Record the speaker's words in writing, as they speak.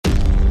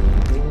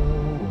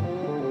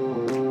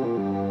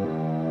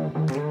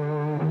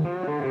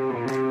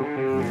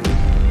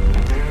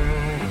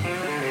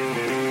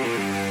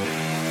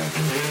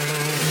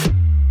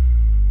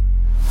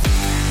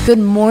Good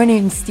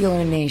morning,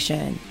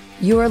 SteelerNation.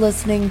 You are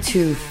listening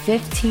to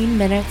 15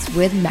 Minutes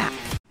with Mac.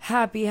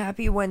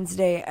 Happy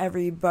Wednesday,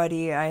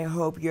 everybody. I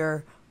hope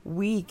your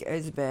week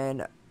has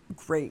been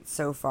great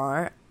so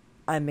far.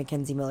 I'm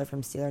Mackenzie Miller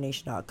from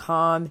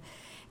SteelerNation.com,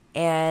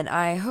 and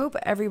I hope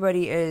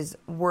everybody is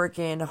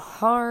working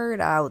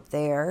hard out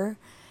there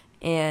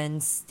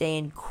and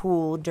staying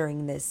cool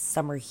during this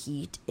summer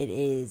heat. It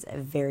is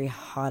very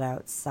hot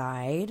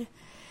outside,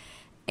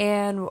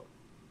 and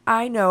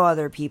I know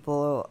other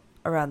people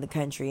around the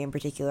country in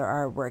particular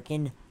are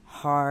working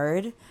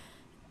hard.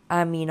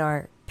 I mean,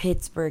 our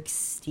Pittsburgh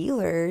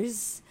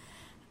Steelers,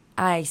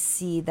 I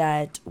see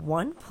that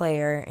one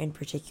player in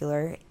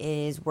particular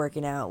is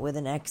working out with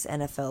an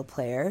ex-NFL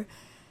player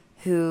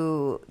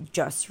who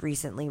just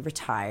recently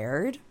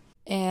retired.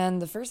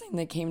 And the first thing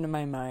that came to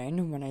my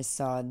mind when I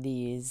saw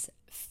these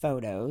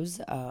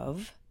photos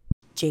of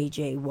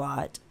J.J.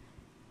 Watt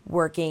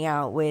working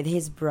out with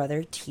his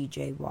brother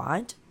T.J.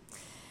 Watt,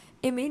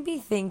 it made me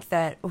think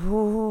that,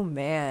 oh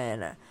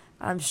man,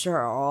 I'm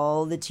sure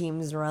all the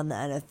teams around the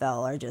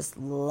NFL are just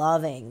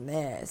loving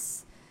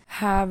this.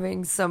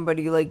 Having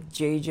somebody like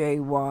J.J.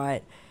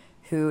 Watt,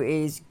 who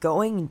is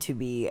going to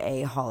be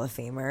a Hall of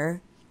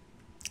Famer,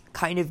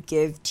 kind of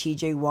give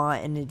T.J.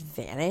 Watt an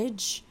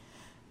advantage.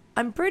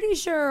 I'm pretty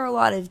sure a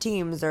lot of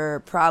teams are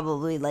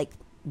probably like,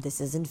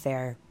 this isn't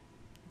fair.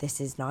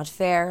 This is not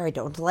fair. I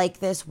don't like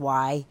this.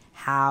 Why?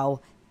 How?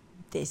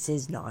 This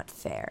is not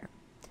fair.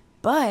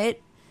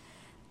 But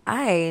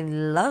I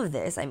love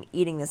this. I'm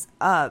eating this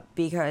up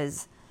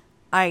because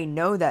I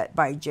know that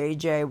by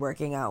JJ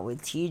working out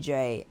with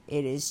TJ,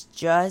 it is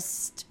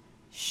just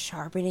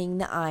sharpening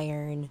the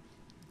iron.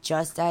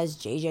 Just as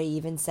JJ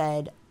even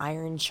said,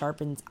 iron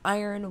sharpens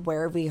iron.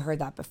 Where have we heard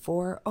that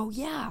before? Oh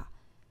yeah,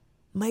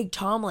 Mike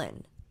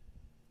Tomlin.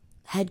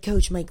 Head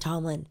coach Mike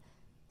Tomlin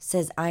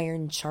says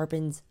iron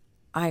sharpens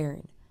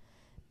iron.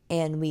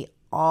 And we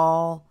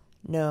all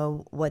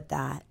know what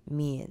that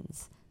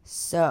means.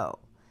 So,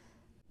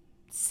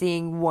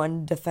 seeing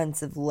one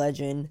defensive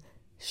legend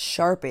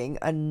sharpening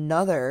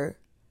another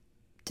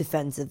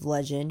defensive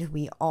legend,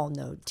 we all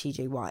know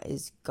TJ Watt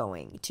is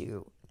going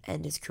to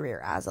end his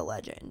career as a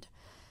legend.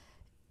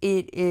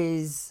 It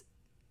is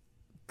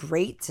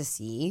great to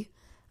see.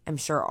 I'm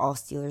sure all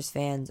Steelers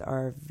fans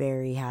are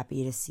very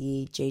happy to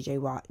see J.J.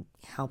 Watt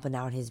helping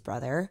out his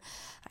brother.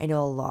 I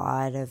know a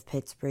lot of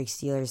Pittsburgh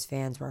Steelers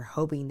fans were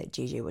hoping that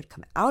J.J. would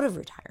come out of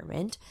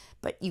retirement,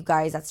 but you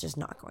guys, that's just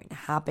not going to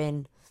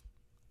happen.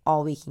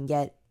 All we can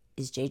get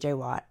is J.J.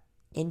 Watt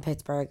in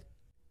Pittsburgh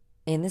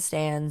in the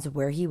stands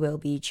where he will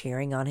be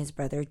cheering on his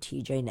brother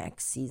TJ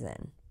next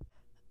season.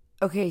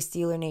 Okay,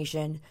 Steeler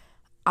Nation,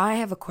 I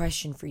have a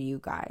question for you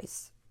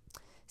guys.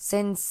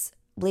 Since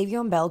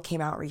Le'Veon Bell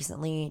came out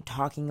recently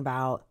talking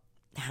about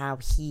how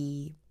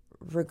he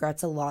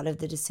regrets a lot of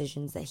the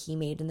decisions that he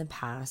made in the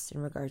past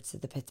in regards to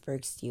the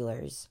Pittsburgh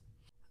Steelers,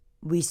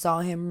 we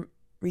saw him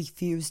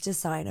refuse to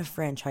sign a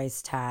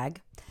franchise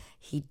tag.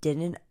 He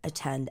didn't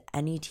attend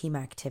any team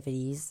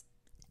activities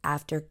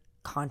after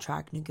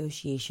contract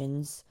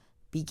negotiations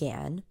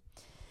began.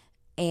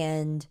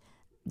 And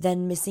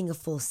then missing a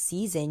full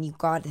season, you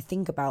got to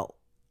think about,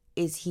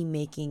 is he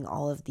making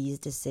all of these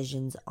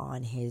decisions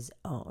on his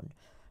own,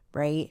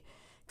 right?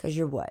 Because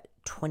you're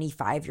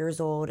 25 years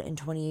old in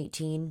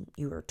 2018?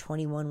 You were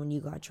 21 when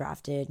you got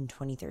drafted in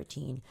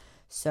 2013.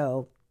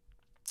 So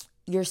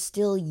you're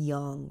still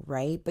young,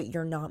 right? But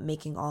you're not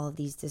making all of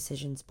these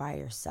decisions by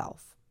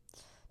yourself.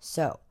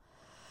 So,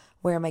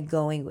 where am I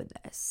going with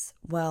this?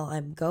 Well,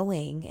 I'm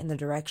going in the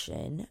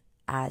direction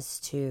as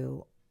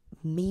to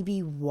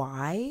maybe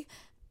why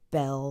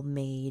Bell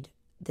made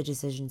the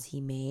decisions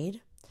he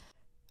made.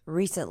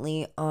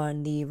 Recently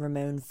on the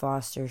Ramon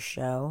Foster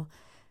show,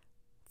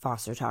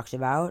 Foster talked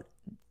about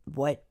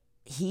what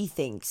he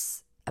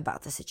thinks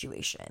about the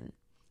situation.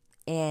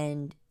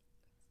 And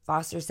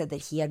Foster said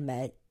that he had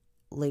met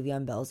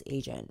Le'Veon Bell's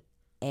agent.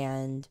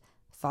 And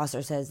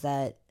Foster says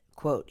that,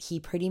 quote, he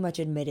pretty much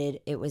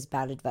admitted it was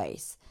bad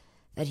advice,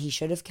 that he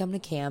should have come to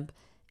camp,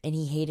 and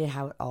he hated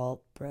how it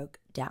all broke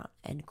down,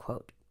 end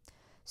quote.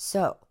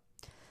 So,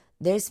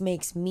 this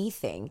makes me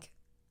think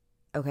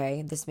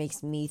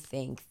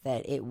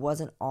that it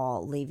wasn't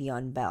all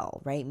Le'Veon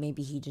Bell, right?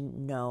 Maybe he didn't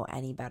know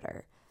any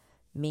better.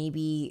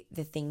 Maybe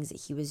the things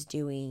that he was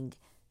doing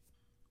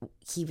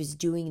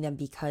them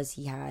because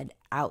he had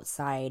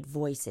outside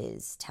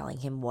voices telling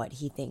him what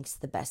he thinks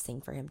the best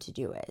thing for him to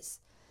do is.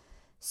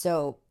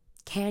 So,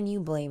 can you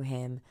blame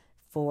him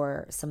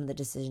for some of the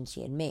decisions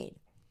he had made?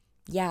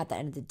 Yeah, at the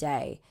end of the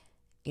day,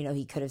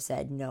 he could have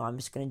said, no, I'm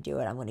just going to do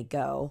it. I'm going to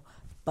go.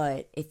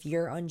 But if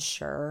you're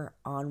unsure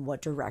on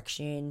what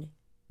direction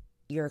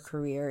your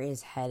career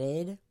is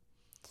headed,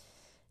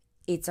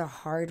 it's a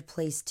hard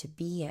place to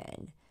be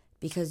in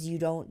because you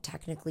don't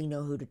technically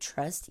know who to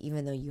trust,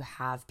 even though you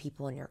have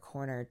people in your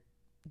corner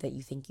that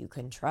you think you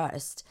can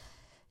trust.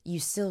 You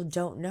still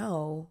don't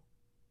know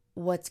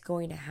what's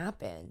going to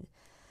happen.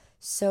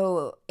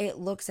 So it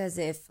looks as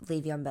if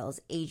Le'Veon Bell's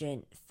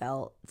agent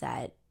felt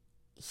that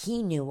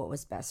he knew what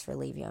was best for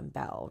Le'Veon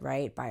Bell,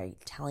 right? By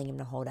telling him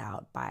to hold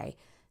out, by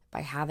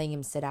having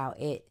him sit out.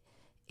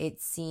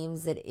 It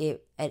seems that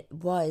it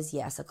was,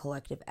 yes, a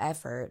collective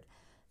effort,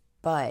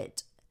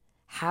 but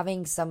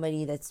having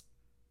somebody that's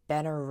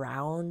been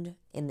around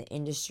in the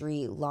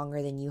industry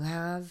longer than you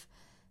have,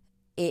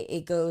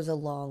 it goes a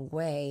long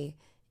way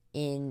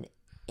in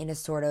a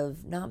sort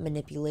of, not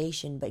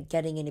manipulation, but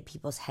getting into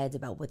people's heads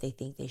about what they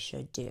think they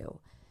should do.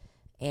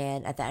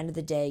 And at the end of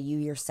the day, you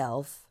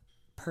yourself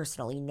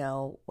personally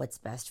know what's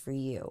best for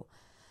you.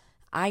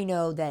 I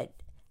know that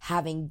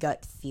having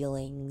gut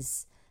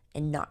feelings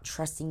and not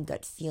trusting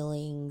gut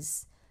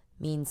feelings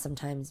means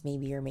sometimes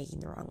maybe you're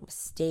making the wrong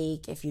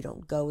mistake if you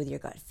don't go with your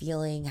gut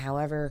feeling.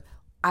 However,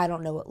 I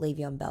don't know what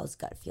Le'Veon Bell's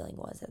gut feeling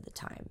was at the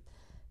time.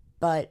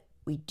 But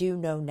we do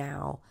know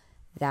now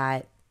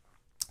that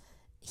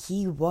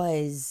he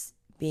was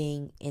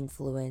being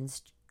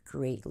influenced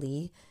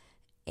greatly.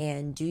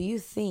 And do you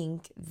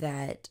think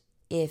that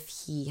if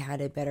he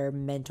had a better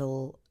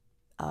mental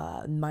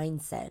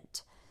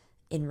mindset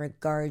in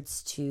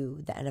regards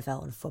to the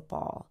NFL and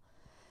football,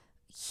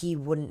 he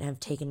wouldn't have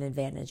taken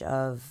advantage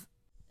of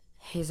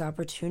his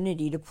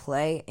opportunity to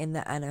play in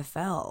the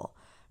NFL,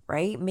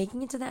 right?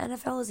 Making it to the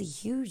NFL is a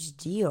huge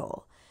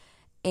deal.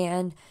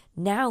 And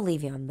now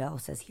Le'Veon Bell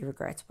says he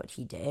regrets what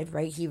he did,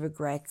 right? He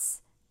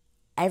regrets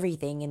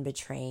everything in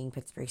betraying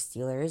Pittsburgh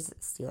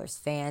Steelers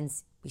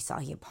fans. We saw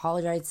he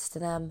apologized to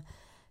them,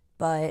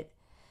 but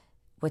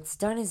what's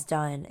done is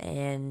done,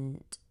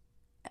 and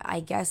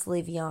I guess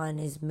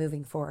Le'Veon is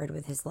moving forward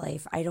with his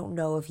life. I don't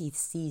know if he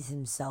sees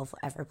himself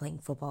ever playing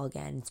football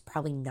again. It's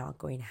probably not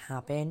going to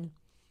happen,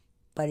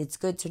 but it's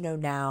good to know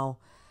now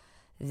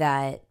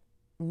that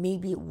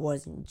maybe it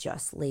wasn't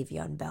just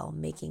Le'Veon Bell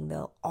making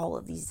all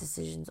of these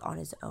decisions on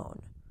his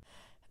own.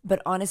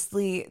 But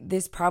honestly,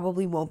 this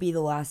probably won't be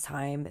the last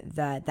time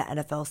that the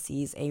NFL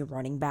sees a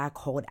running back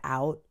hold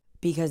out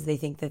because they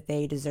think that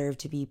they deserve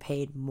to be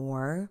paid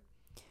more.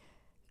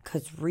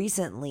 Because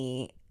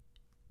recently,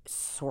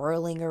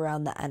 swirling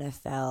around the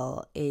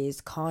NFL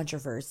is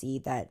controversy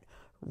that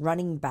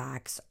running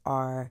backs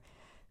are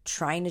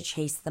trying to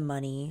chase the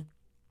money,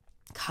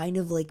 kind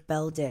of like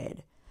Bell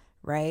did,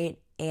 right?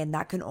 And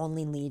that can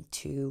only lead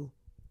to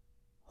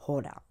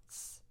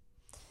holdouts.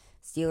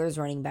 Steelers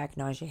running back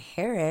Najee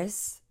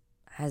Harris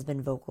has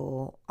been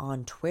vocal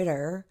on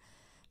Twitter,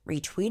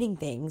 retweeting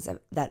things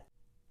that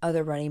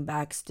other running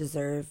backs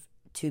deserve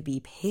to be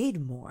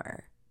paid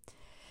more.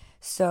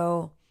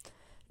 So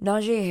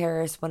Najee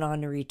Harris went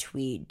on to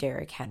retweet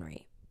Derrick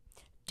Henry.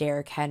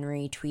 Derrick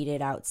Henry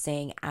tweeted out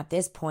saying, "At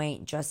this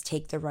point, just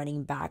take the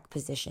running back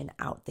position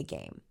out the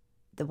game.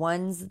 The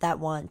ones that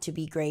want to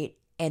be great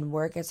and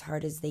work as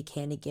hard as they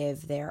can to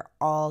give their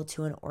all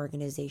to an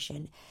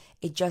organization,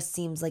 it just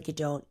seems like it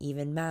don't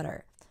even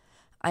matter.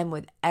 I'm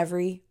with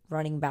every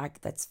running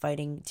back that's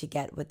fighting to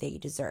get what they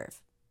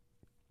deserve."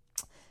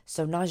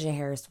 So Najee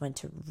Harris went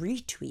to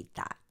retweet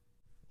that.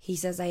 He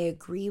says, "I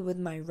agree with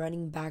my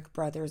running back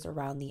brothers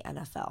around the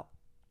NFL.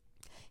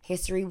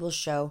 History will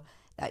show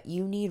that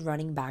you need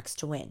running backs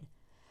to win.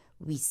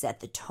 We set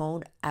the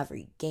tone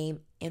every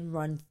game and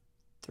run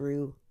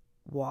through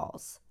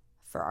walls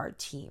for our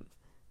team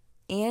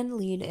and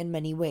lead in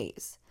many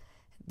ways.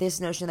 This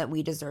notion that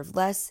we deserve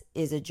less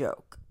is a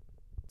joke.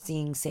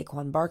 Seeing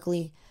Saquon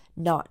Barkley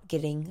not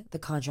getting the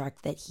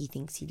contract that he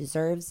thinks he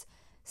deserves.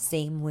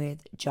 Same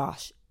with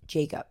Josh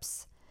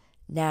Jacobs.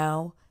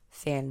 Now,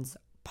 fans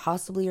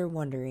possibly are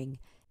wondering,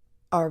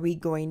 are we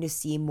going to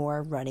see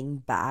more running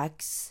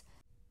backs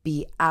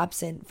be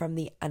absent from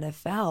the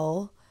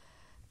NFL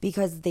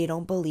because they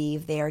don't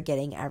believe they are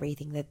getting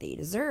everything that they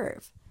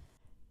deserve?"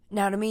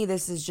 Now, to me,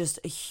 this is just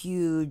a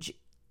huge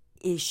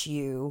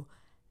issue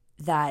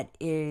that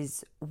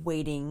is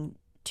waiting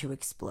to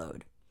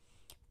explode,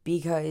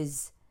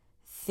 because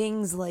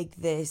things like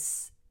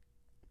this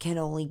can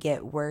only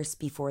get worse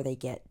before they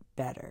get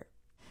better.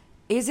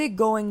 Is it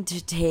going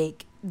to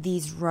take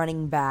these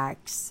running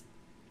backs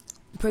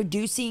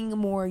producing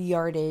more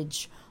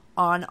yardage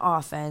on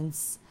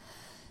offense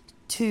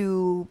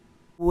to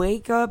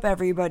wake up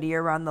everybody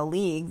around the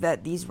league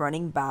that these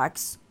running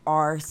backs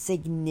are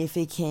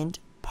significant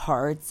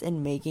parts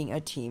in making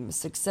a team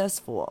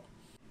successful?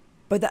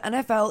 But the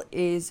NFL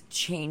is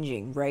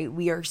changing, right?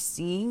 We are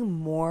seeing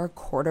more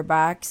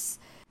quarterbacks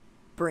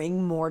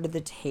bring more to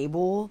the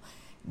table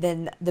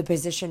than the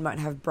position might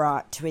have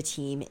brought to a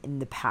team in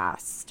the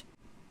past.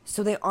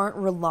 So they aren't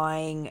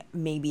relying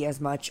maybe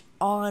as much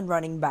on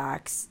running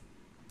backs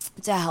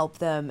to help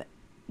them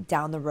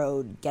down the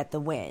road get the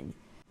win.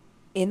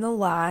 In the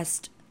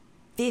last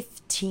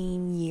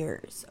 15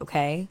 years,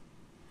 okay,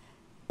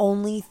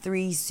 only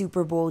 3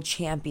 Super Bowl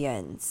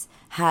champions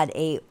had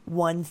a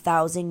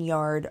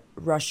 1,000-yard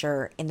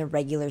rusher in the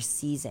regular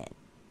season.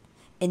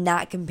 And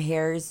that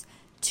compares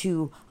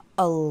to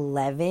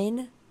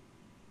 11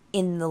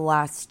 in the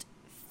last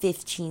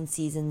 15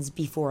 seasons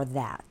before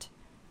that,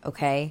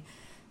 okay?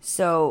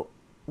 So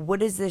what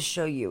does this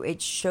show you?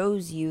 It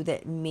shows you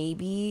that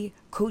maybe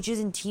coaches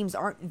and teams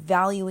aren't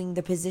valuing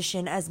the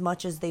position as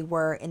much as they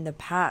were in the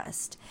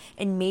past.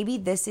 And maybe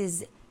this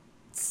is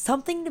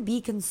something to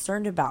be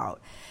concerned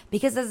about.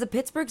 Because as a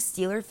Pittsburgh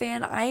Steelers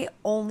fan, I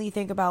only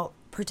think about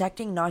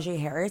protecting Najee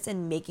Harris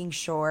and making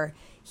sure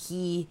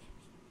he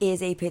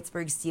is a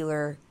Pittsburgh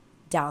Steeler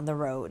down the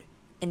road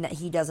and that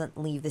he doesn't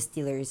leave the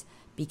Steelers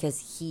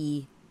because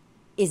he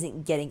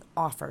isn't getting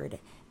offered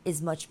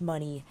as much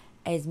money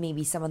as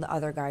maybe some of the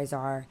other guys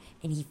are,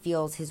 and he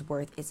feels his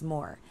worth is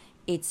more.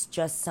 It's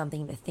just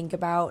something to think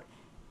about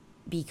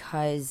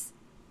because,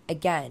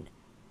 again,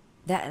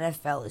 the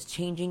NFL is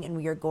changing and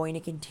we are going to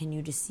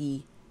continue to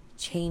see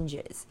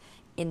changes.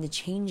 And the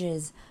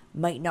changes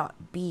might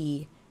not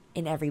be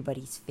in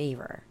everybody's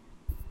favor.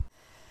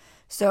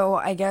 So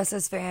I guess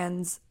as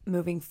fans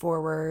moving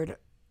forward,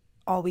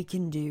 all we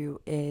can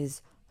do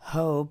is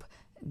hope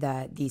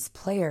that these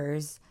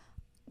players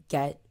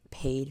get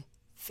paid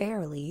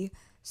fairly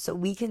so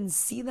we can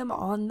see them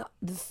on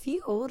the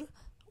field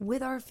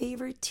with our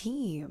favorite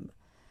team,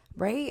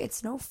 right?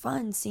 It's no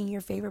fun seeing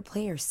your favorite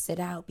player sit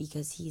out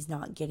because he's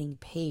not getting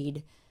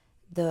paid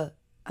the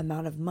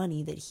amount of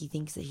money that he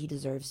thinks that he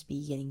deserves to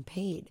be getting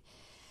paid.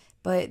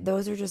 But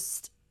those are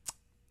just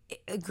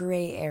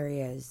gray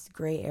areas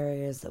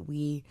that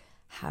we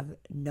have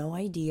no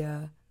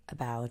idea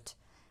about,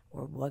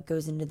 or what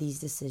goes into these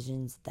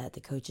decisions that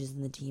the coaches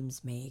and the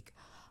teams make.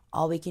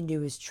 All we can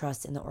do is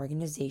trust in the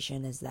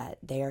organization is that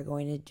they are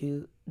going to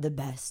do the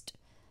best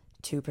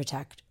to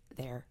protect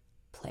their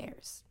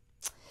players.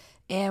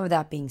 And with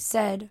that being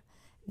said,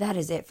 that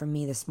is it from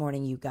me this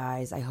morning, you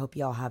guys. I hope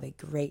y'all have a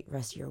great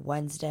rest of your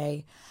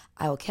Wednesday.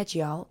 I will catch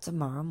y'all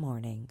tomorrow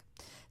morning.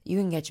 You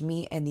can catch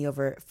me and the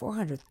over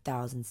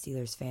 400,000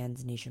 Steelers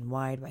fans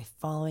nationwide by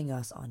following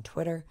us on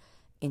Twitter,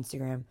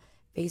 Instagram,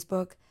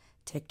 Facebook,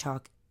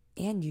 TikTok,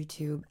 and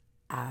YouTube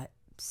at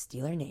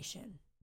SteelerNation.